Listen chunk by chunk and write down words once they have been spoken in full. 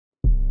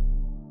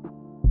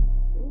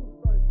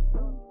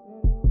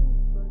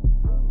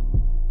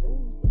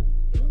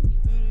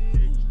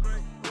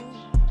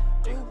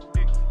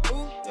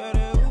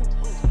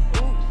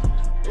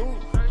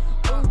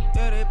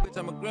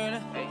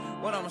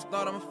I'ma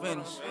start, I'ma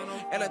finish.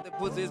 And let the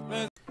pussy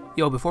spin.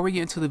 Yo, before we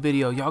get into the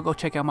video, y'all go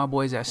check out my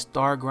boys at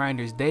Star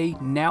Grinders. They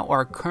now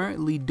are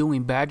currently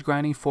doing badge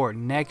grinding for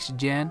next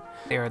gen.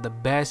 They are the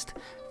best,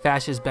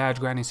 fastest badge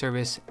grinding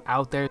service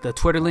out there. The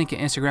Twitter link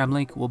and Instagram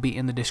link will be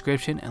in the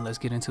description, and let's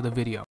get into the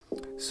video.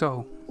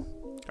 So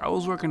I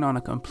was working on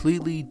a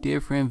completely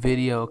different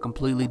video, a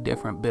completely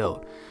different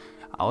build.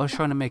 I was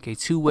trying to make a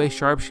two-way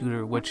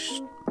sharpshooter,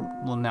 which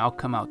will now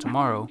come out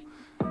tomorrow,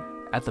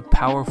 at the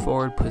power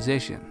forward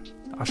position.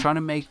 I was trying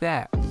to make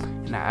that,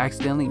 and I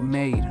accidentally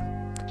made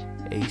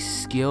a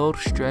skilled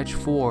stretch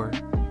 4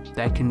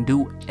 that can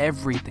do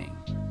everything.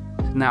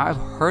 Now I've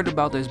heard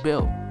about this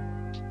build,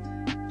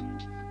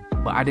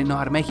 but I didn't know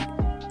how to make it,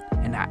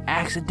 and I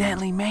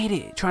accidentally made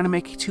it trying to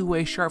make a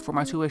two-way sharp for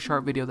my two-way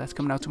sharp video that's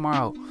coming out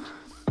tomorrow.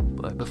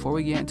 But before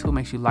we get into it,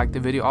 make sure you like the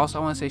video. Also,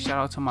 I want to say shout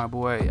out to my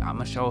boy. I'm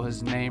gonna show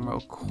his name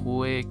real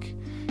quick.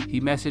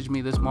 He messaged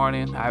me this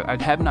morning. I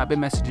have not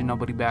been messaging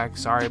nobody back,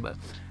 sorry, but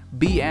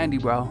B Andy,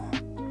 bro,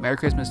 Merry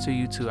Christmas to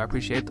you too. I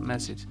appreciate the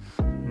message.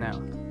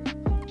 Now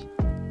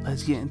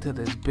let's get into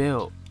this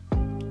build.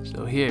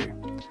 So here,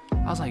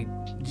 I was like,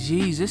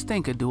 geez, this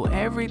thing could do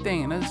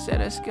everything. And I said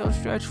a skill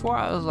stretch 4.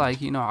 I was like,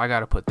 you know, I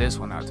gotta put this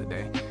one out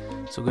today.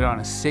 So get on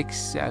a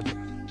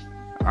 6-7.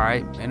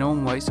 Alright,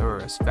 minimum weight, so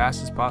as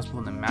fast as possible,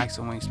 and the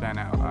maximum wingspan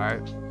out.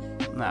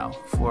 Alright, now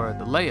for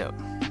the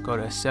layup, go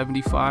to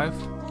 75,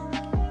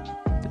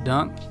 the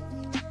dunk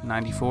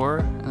 94,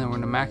 and then we're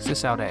gonna max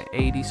this out at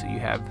 80, so you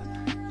have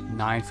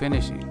 9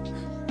 finishing.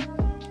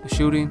 The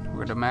shooting,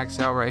 we're gonna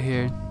max out right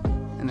here,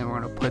 and then we're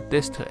gonna put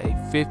this to a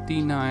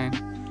 59,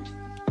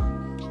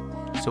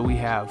 so we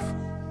have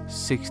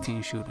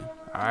 16 shooting.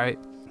 Alright,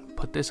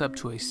 put this up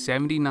to a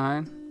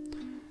 79,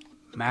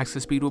 max the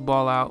speed with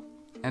ball out,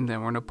 and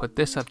then we're gonna put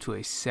this up to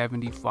a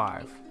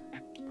 75.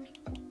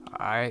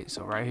 Alright,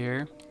 so right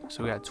here,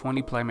 so we got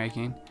 20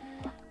 playmaking.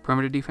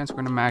 Perimeter defense, we're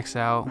gonna max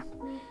out.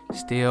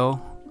 Steal,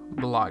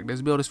 block.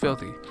 This build is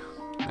filthy.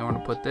 Then we're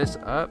gonna put this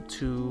up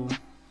to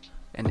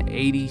an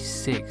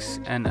 86,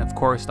 and of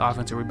course the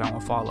offensive rebound will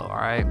follow.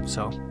 Alright,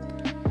 so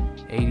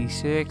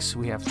 86,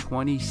 we have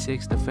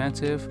 26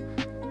 defensive.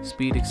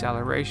 Speed,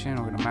 acceleration,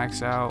 we're gonna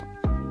max out.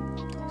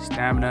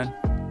 Stamina,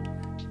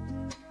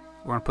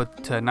 we're gonna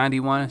put to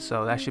 91,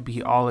 so that should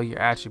be all of your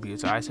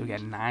attributes. All right, so we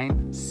got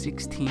 9,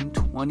 16,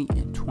 20,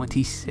 and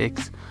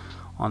 26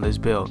 on this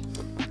build.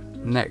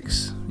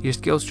 Next, your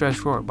skill stretch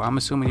 4, but I'm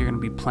assuming you're gonna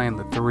be playing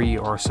the 3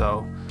 or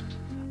so.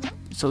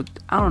 So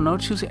I don't know,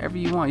 choose whatever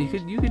you want.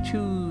 You could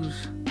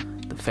choose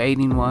the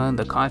fading one,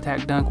 the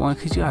contact dunk one,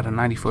 because you got a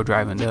 94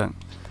 drive and dunk.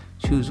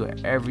 Choose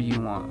whatever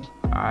you want.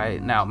 All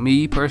right, now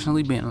me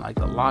personally, being like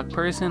a lock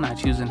person, I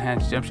choose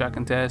enhanced jump shot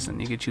contest, and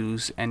you could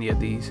choose any of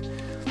these.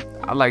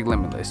 I like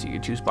limitless. You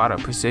can choose spot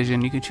up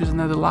precision. You can choose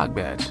another lock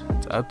badge.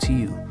 It's up to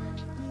you.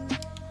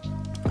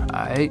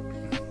 Alright.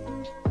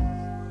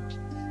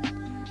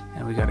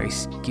 And we got a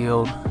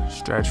skilled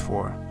stretch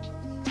 4.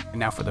 And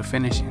now for the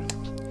finishing.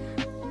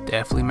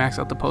 Definitely max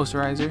out the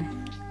posterizer.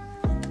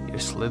 Your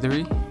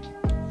slithery.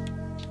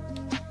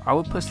 I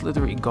would put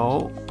slithery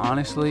gold,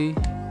 honestly.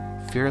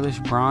 Fearless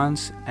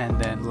bronze, and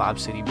then Lob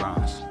City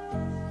bronze.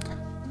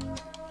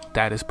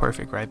 That is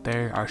perfect right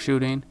there. Our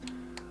shooting,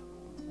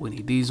 we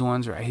need these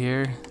ones right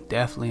here.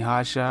 Definitely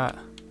hot shot.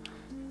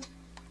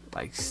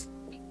 Like,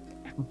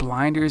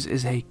 blinders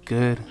is a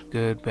good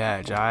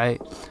badge. All right,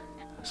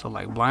 so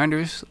like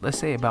blinders, let's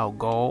say about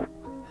gold,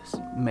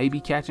 maybe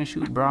catch and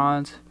shoot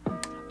bronze.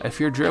 If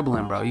you're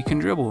dribbling, bro, you can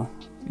dribble.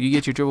 You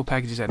get your dribble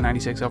packages at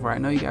 96 overall. I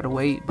know you gotta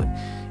wait, but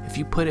if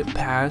you put it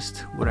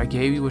past what I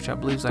gave you, which I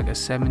believe is like a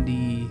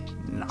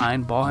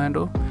 79 ball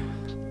handle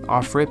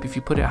off rip, if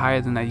you put it higher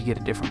than that, you get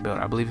a different build.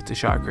 I believe it's a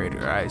shot creator.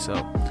 All right, so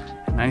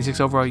 96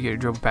 overall, you get your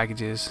dribble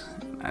packages,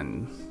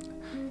 and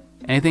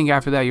anything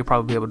after that, you'll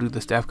probably be able to do the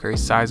Steph Curry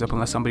size up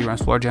unless somebody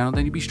runs floor general,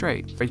 then you'd be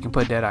straight. Or you can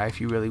put dead eye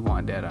if you really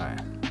want dead eye,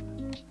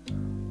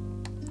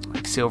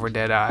 like silver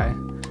dead eye,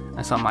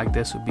 and something like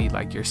this would be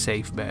like your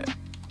safe bet.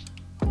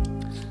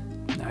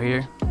 Now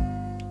here,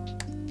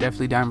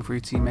 definitely diamond for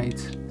your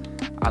teammates.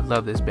 I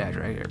love this badge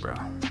right here, bro.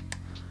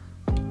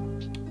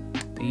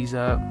 These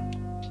up,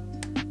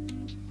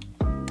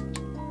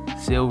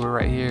 silver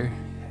right here.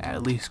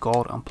 At least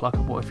gold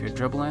unpluckable if you're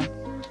dribbling,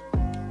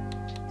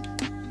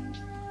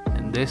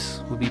 and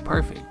this would be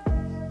perfect.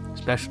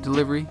 Special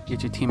delivery,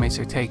 get your teammates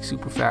their take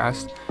super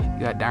fast. You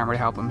got diamond to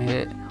help them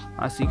hit.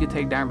 Honestly, you could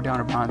take diamond down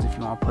to bronze if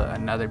you want to put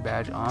another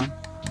badge on,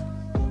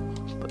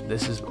 but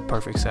this is a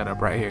perfect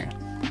setup right here.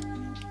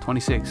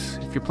 26,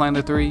 if you're playing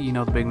the 3, you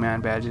know the big man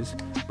badges,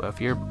 but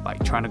if you're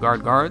like trying to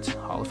guard guards,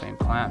 Hall of Fame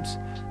clamps.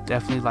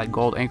 Definitely like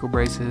gold ankle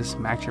braces,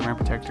 max your rim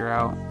protector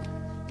out.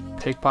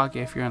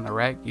 Pickpocket, if you're in the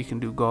rec, you can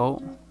do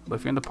gold. But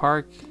if you're in the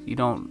park, you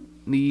don't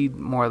need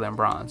more than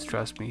bronze,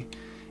 trust me.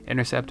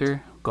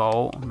 Interceptor,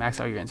 gold. Max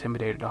out your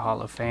intimidator to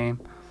Hall of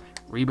Fame.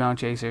 Rebound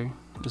chaser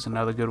is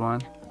another good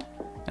one.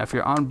 Now if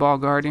you're on ball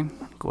guarding,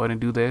 go ahead and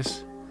do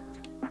this.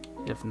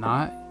 If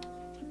not,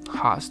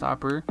 hot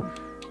stopper,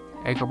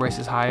 ankle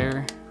braces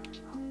higher,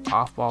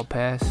 off ball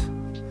pass,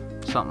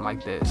 something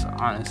like this.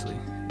 Honestly,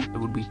 it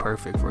would be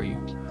perfect for you.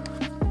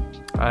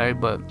 Alright,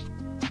 but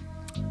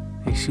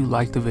make sure you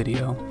like the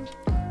video.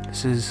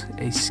 This is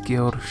a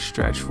skilled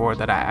stretch 4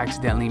 that I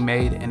accidentally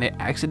made, and it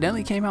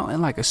accidentally came out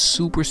in like a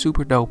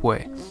super dope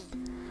way.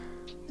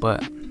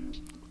 But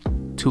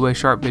two-way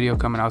sharp video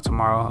coming out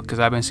tomorrow, because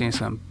I've been seeing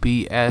some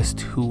BS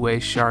two-way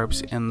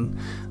sharps in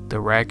the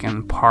rec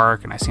and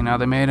park, and I seen how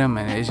they made them,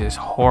 and it's just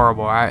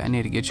horrible. I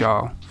need to get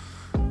y'all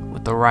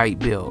with the right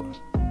build.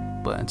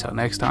 But until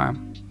next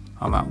time,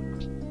 I'm out.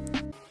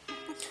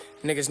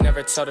 Niggas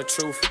never tell the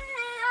truth.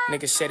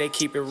 Niggas say they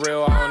keep it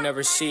real, I don't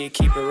never see it.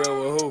 Keep it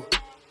real with who?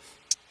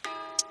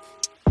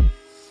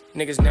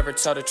 Niggas never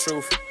tell the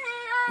truth.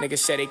 Niggas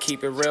say they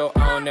keep it real,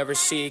 I don't never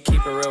see it.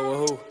 Keep it real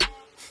with who?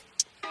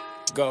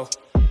 Go.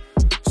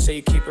 Say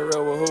you keep it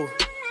real with who?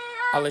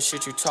 All the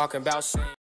shit you talking about saying.